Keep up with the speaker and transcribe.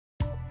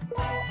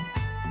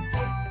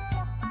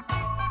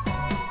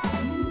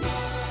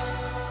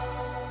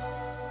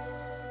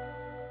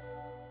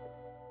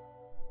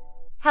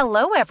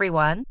Hello,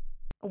 everyone.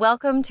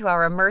 Welcome to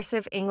our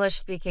immersive English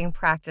speaking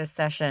practice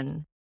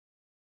session.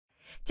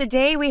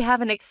 Today, we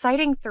have an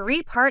exciting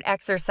three-part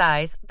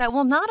exercise that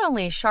will not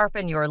only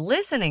sharpen your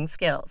listening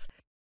skills,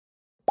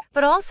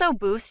 but also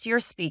boost your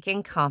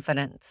speaking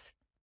confidence.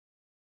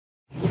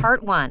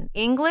 Part 1,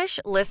 English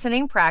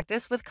listening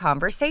practice with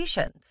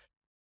conversations.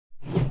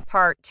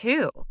 Part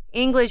 2,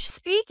 English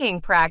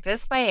speaking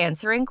practice by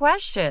answering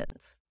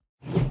questions.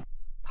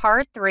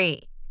 Part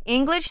 3,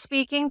 English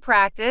speaking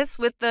practice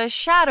with the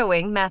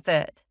shadowing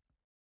method.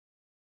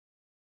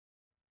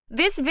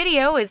 This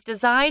video is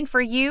designed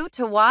for you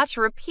to watch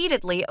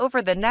repeatedly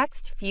over the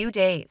next few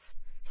days.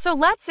 So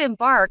let's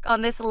embark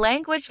on this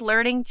language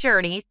learning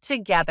journey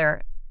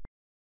together.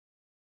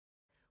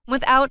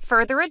 Without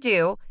further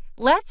ado,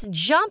 let's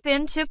jump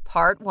into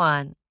Part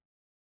 1.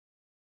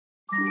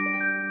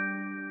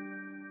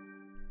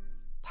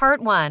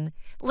 Part 1,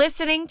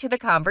 Listening to the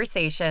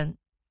Conversation.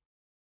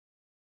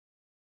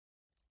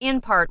 In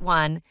Part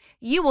 1,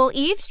 you will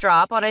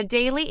eavesdrop on a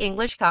daily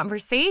English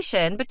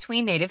conversation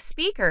between native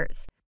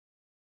speakers.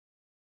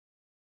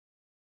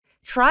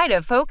 Try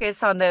to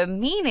focus on the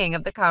meaning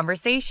of the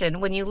conversation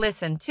when you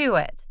listen to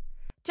it.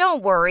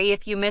 Don't worry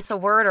if you miss a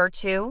word or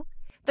two.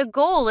 The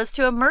goal is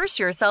to immerse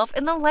yourself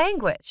in the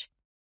language.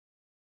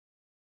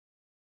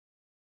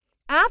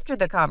 After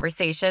the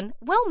conversation,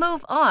 we'll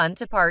move on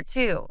to Part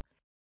 2,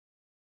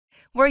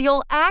 where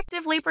you'll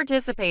actively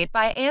participate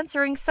by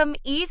answering some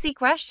easy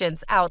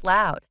questions out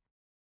loud.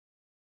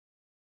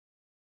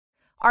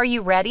 Are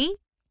you ready?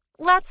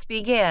 Let's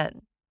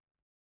begin.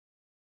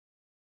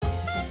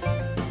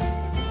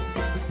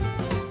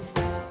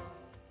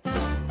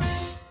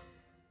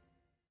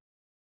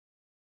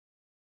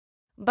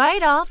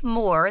 Bite off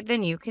more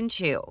than you can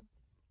chew.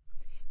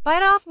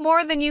 Bite off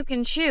more than you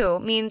can chew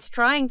means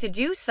trying to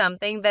do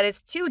something that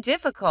is too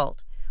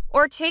difficult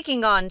or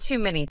taking on too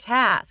many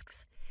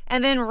tasks,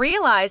 and then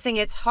realizing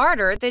it's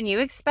harder than you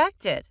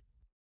expected.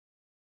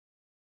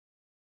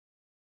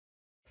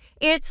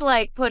 It's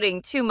like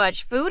putting too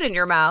much food in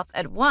your mouth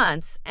at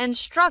once and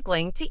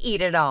struggling to eat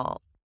it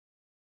all.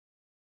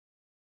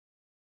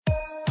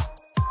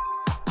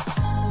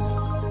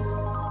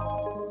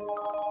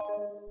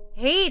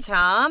 Hey,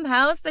 Tom,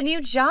 how's the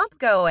new job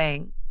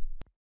going?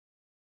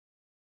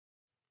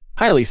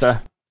 Hi,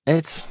 Lisa.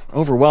 It's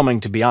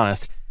overwhelming, to be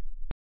honest.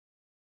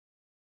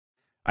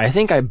 I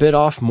think I bit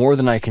off more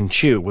than I can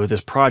chew with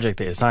this project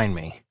they assigned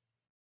me.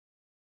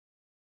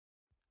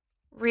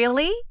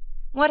 Really?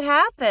 What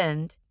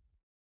happened?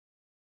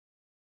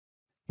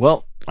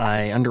 Well,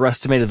 I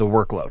underestimated the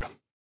workload.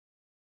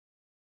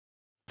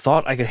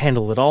 Thought I could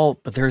handle it all,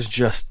 but there's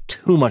just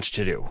too much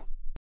to do.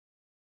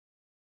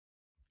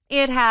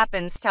 It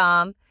happens,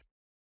 Tom.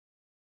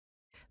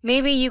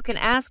 Maybe you can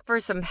ask for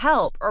some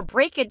help or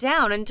break it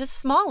down into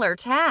smaller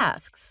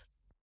tasks.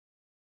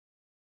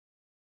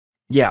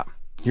 Yeah,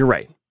 you're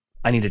right.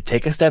 I need to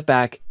take a step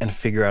back and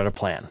figure out a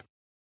plan.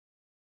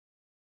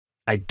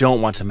 I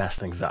don't want to mess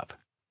things up.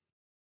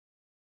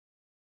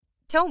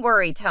 Don't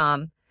worry,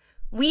 Tom.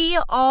 We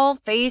all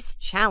face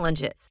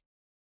challenges.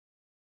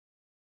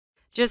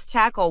 Just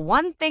tackle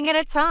one thing at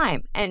a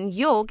time and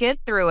you'll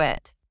get through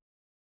it.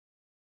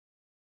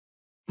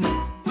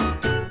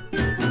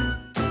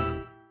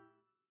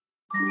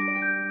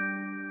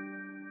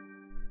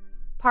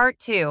 Part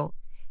 2,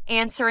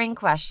 Answering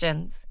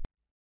Questions.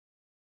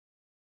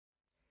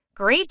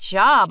 Great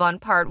job on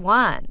Part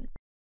 1.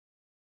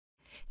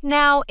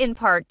 Now, in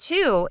Part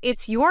 2,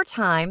 it's your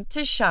time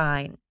to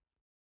shine.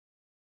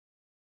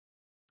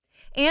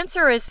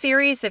 Answer a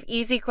series of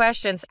easy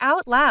questions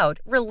out loud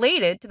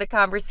related to the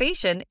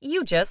conversation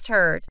you just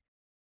heard.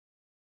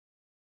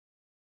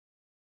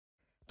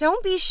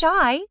 Don't be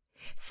shy.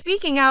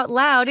 Speaking out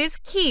loud is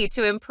key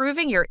to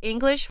improving your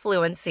English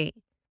fluency.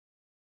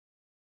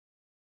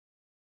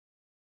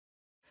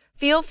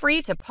 Feel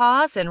free to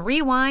pause and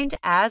rewind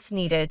as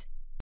needed.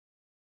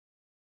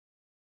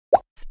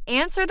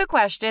 Answer the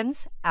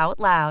questions out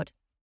loud.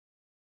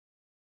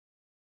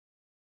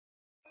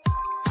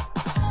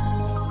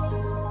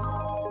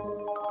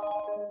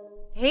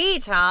 Hey,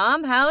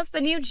 Tom, how's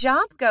the new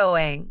job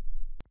going?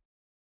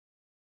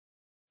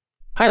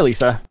 Hi,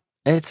 Lisa.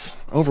 It's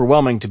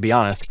overwhelming, to be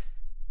honest.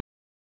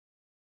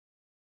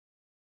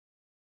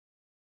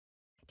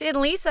 Did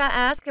Lisa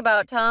ask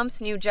about Tom's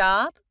new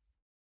job?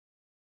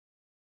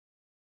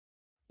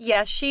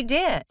 Yes, she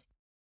did.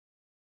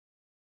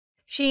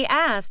 She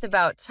asked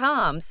about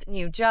Tom's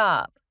new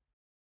job.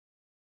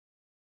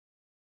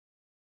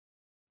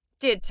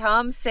 Did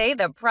Tom say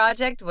the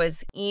project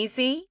was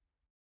easy?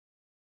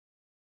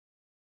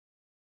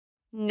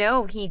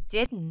 No, he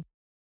didn't.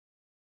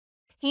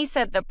 He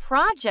said the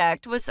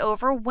project was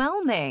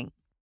overwhelming.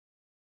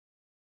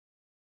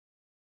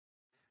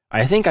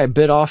 I think I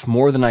bit off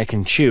more than I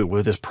can chew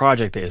with this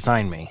project they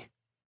assigned me.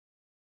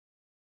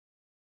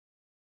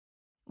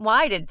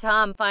 Why did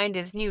Tom find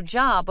his new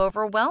job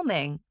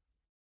overwhelming?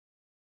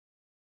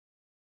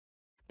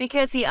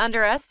 Because he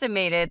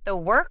underestimated the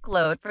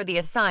workload for the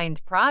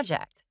assigned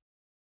project.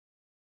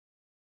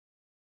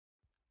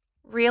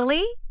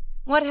 Really?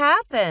 What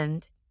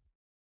happened?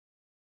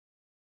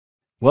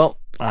 Well,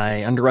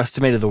 I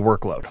underestimated the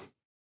workload.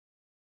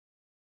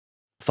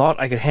 Thought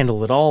I could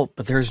handle it all,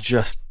 but there's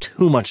just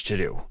too much to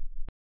do.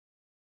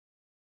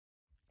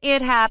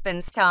 It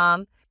happens,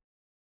 Tom.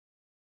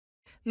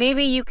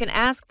 Maybe you can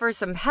ask for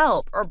some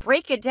help or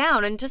break it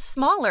down into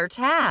smaller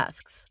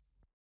tasks.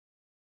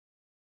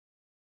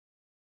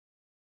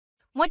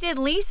 What did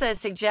Lisa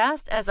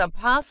suggest as a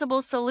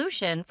possible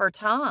solution for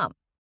Tom?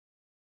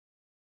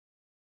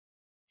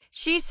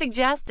 She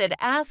suggested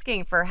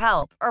asking for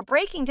help or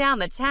breaking down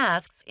the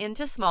tasks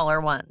into smaller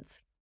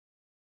ones.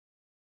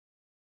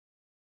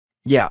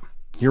 Yeah,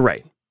 you're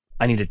right.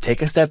 I need to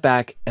take a step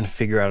back and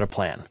figure out a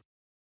plan.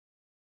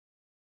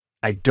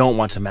 I don't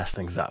want to mess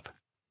things up.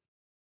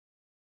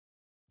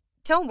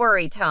 Don't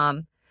worry,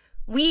 Tom.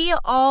 We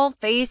all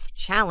face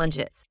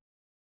challenges.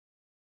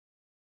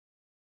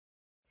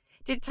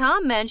 Did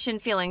Tom mention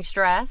feeling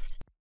stressed?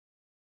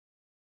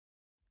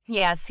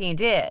 Yes, he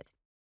did.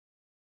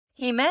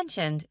 He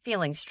mentioned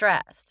feeling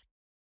stressed.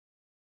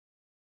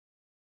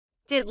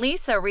 Did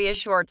Lisa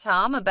reassure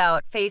Tom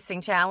about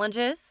facing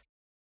challenges?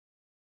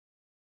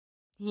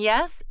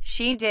 Yes,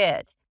 she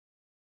did.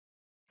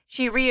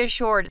 She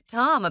reassured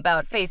Tom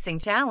about facing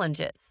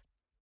challenges.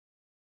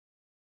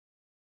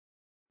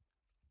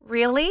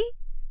 Really?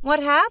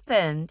 What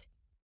happened?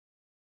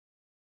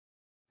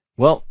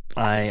 Well,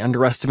 I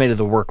underestimated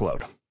the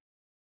workload.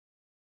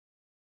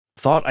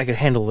 Thought I could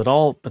handle it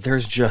all, but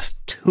there's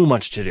just too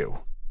much to do.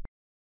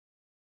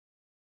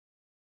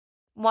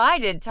 Why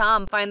did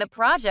Tom find the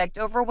project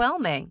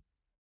overwhelming?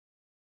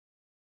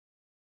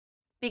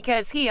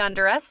 Because he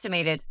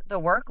underestimated the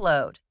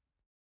workload.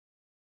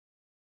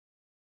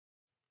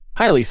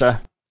 Hi,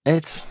 Lisa.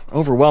 It's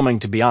overwhelming,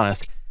 to be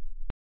honest.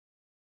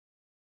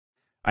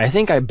 I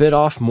think I bit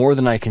off more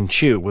than I can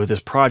chew with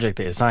this project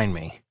they assigned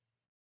me.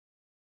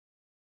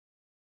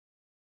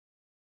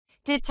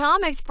 Did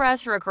Tom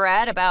express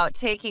regret about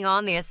taking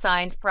on the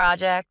assigned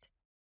project?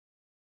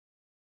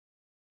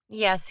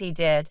 Yes, he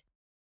did.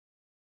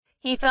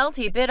 He felt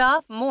he bit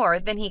off more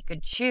than he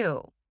could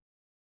chew.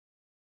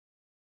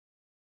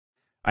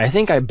 I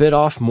think I bit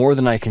off more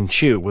than I can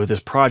chew with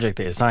this project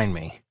they assigned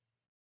me.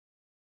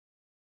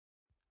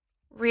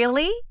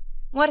 Really?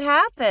 What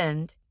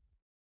happened?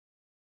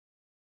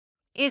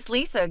 Is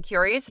Lisa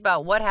curious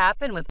about what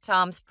happened with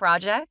Tom's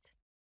project?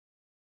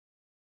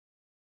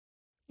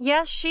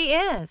 Yes, she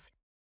is.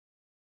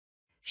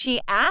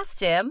 She asked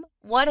him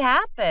what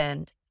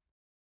happened.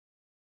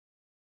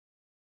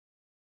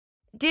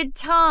 Did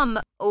Tom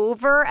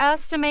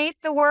overestimate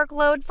the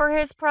workload for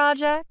his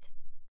project?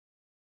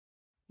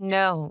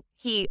 No,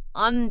 he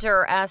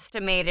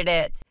underestimated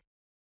it.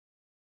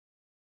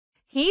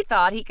 He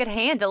thought he could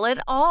handle it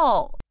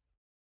all.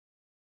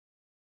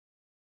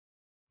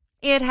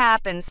 It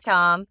happens,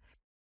 Tom.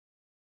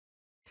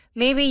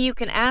 Maybe you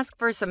can ask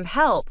for some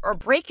help or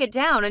break it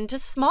down into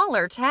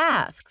smaller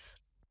tasks.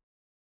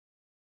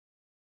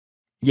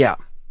 Yeah,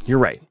 you're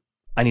right.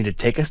 I need to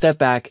take a step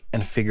back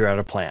and figure out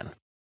a plan.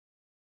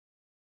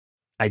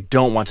 I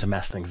don't want to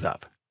mess things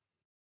up.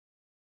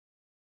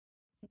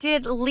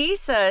 Did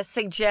Lisa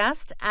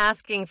suggest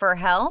asking for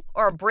help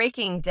or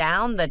breaking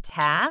down the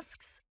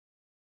tasks?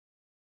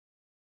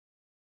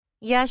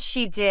 Yes,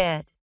 she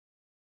did.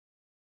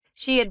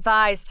 She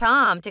advised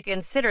Tom to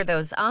consider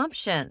those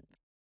options.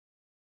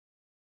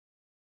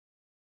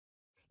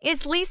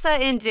 Is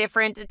Lisa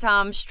indifferent to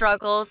Tom's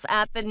struggles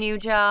at the new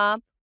job?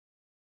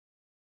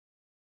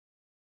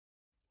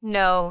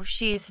 No,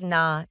 she's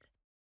not.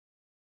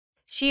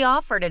 She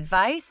offered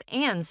advice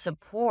and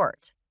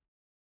support.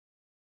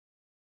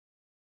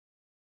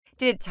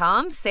 Did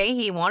Tom say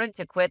he wanted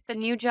to quit the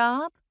new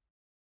job?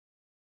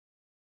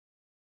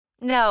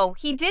 No,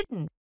 he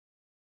didn't.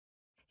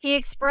 He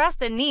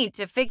expressed a need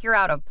to figure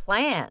out a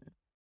plan.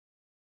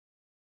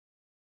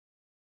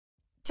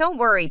 Don't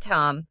worry,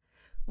 Tom.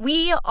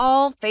 We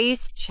all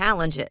face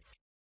challenges.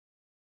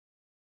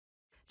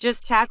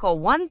 Just tackle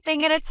one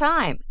thing at a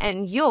time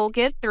and you'll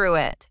get through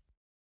it.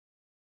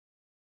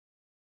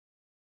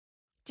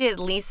 Did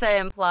Lisa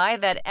imply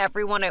that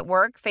everyone at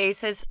work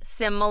faces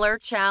similar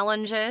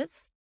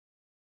challenges?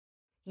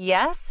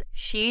 Yes,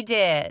 she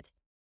did.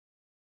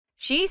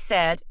 She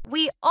said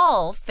we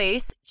all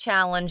face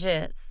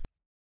challenges.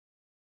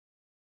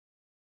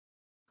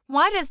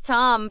 Why does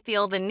Tom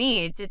feel the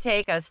need to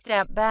take a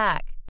step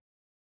back?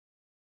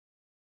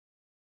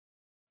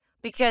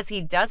 Because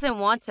he doesn't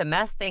want to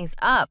mess things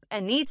up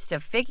and needs to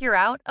figure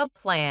out a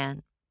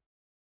plan.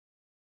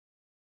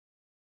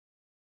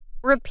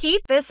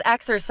 Repeat this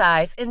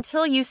exercise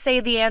until you say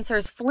the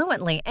answers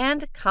fluently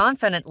and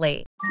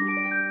confidently.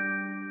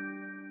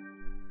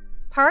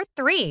 Part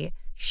 3.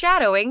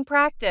 Shadowing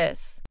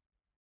Practice.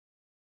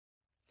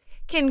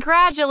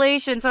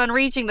 Congratulations on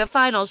reaching the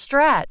final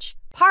stretch.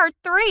 Part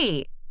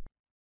 3.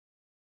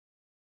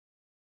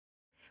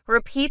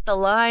 Repeat the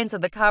lines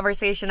of the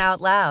conversation out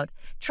loud,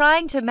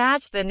 trying to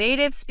match the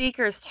native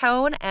speaker's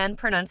tone and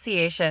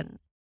pronunciation.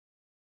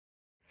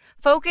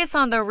 Focus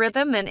on the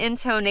rhythm and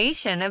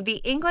intonation of the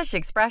English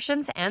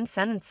expressions and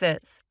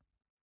sentences.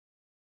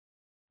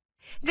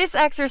 This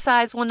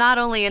exercise will not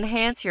only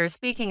enhance your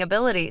speaking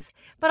abilities,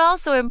 but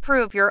also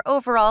improve your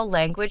overall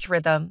language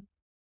rhythm.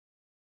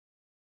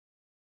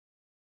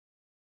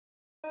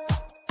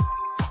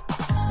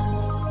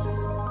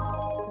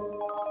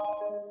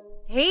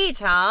 Hey,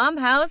 Tom,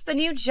 how's the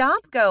new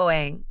job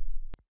going?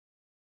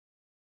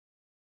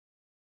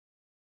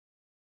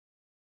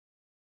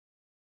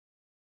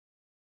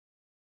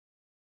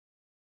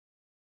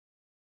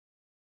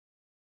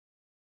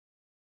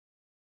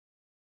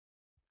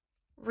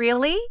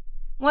 Really?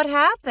 What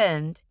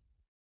happened?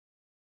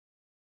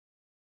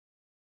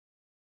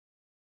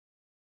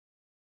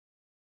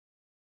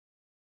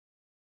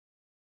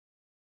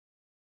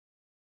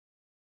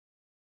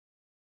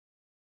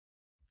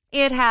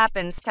 It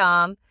happens,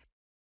 Tom.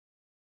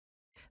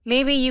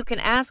 Maybe you can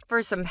ask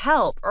for some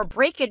help or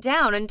break it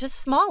down into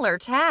smaller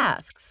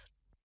tasks.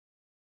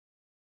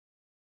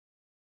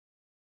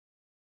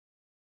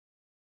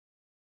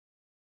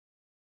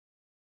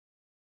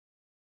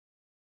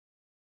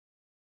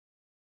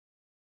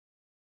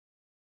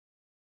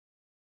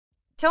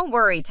 Don't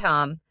worry,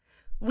 Tom.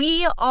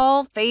 We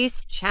all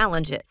face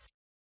challenges.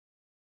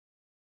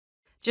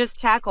 Just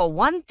tackle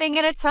one thing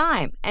at a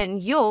time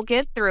and you'll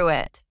get through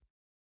it.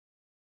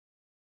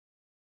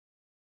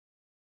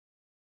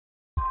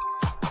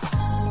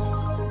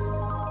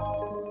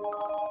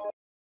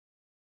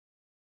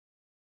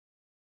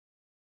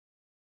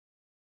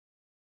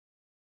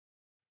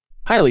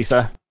 Hi,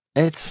 Lisa.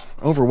 It's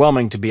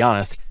overwhelming, to be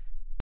honest.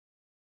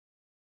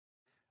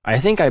 I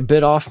think I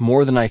bit off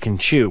more than I can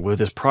chew with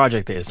this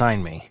project they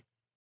assigned me.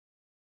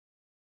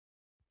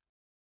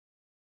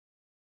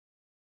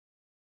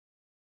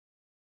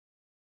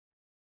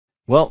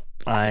 Well,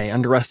 I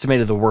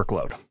underestimated the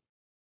workload.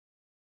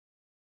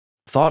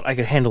 Thought I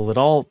could handle it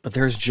all, but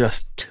there's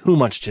just too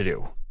much to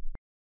do.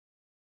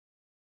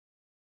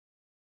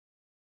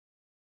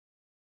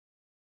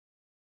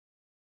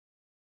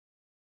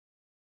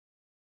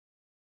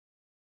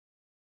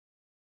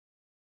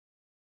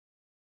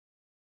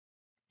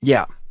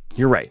 Yeah,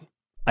 you're right.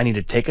 I need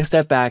to take a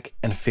step back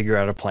and figure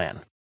out a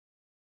plan.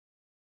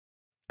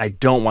 I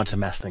don't want to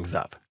mess things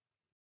up.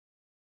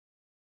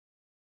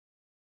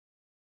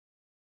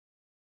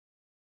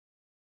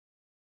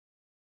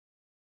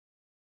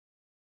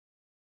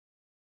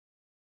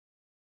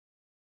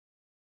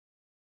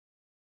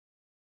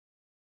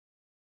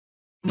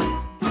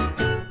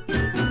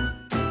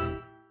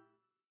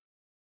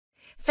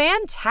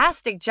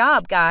 Fantastic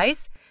job,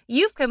 guys!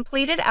 You've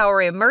completed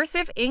our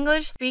immersive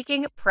English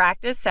speaking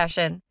practice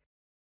session.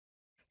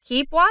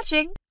 Keep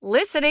watching,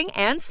 listening,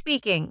 and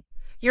speaking.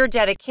 Your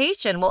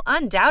dedication will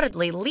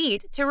undoubtedly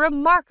lead to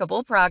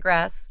remarkable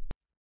progress.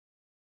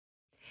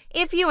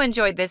 If you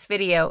enjoyed this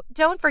video,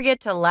 don't forget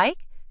to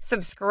like,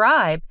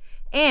 subscribe,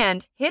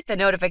 and hit the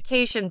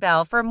notification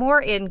bell for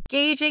more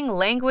engaging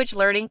language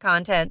learning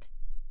content.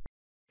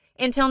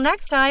 Until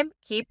next time,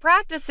 keep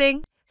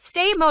practicing,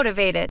 stay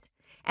motivated,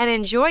 and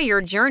enjoy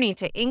your journey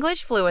to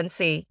English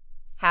fluency.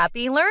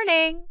 Happy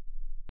learning!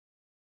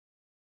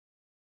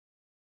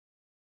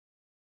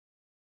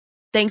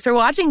 Thanks for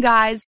watching,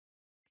 guys.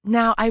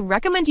 Now, I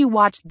recommend you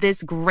watch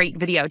this great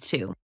video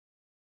too.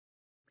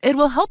 It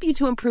will help you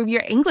to improve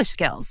your English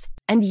skills,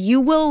 and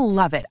you will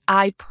love it,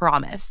 I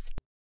promise.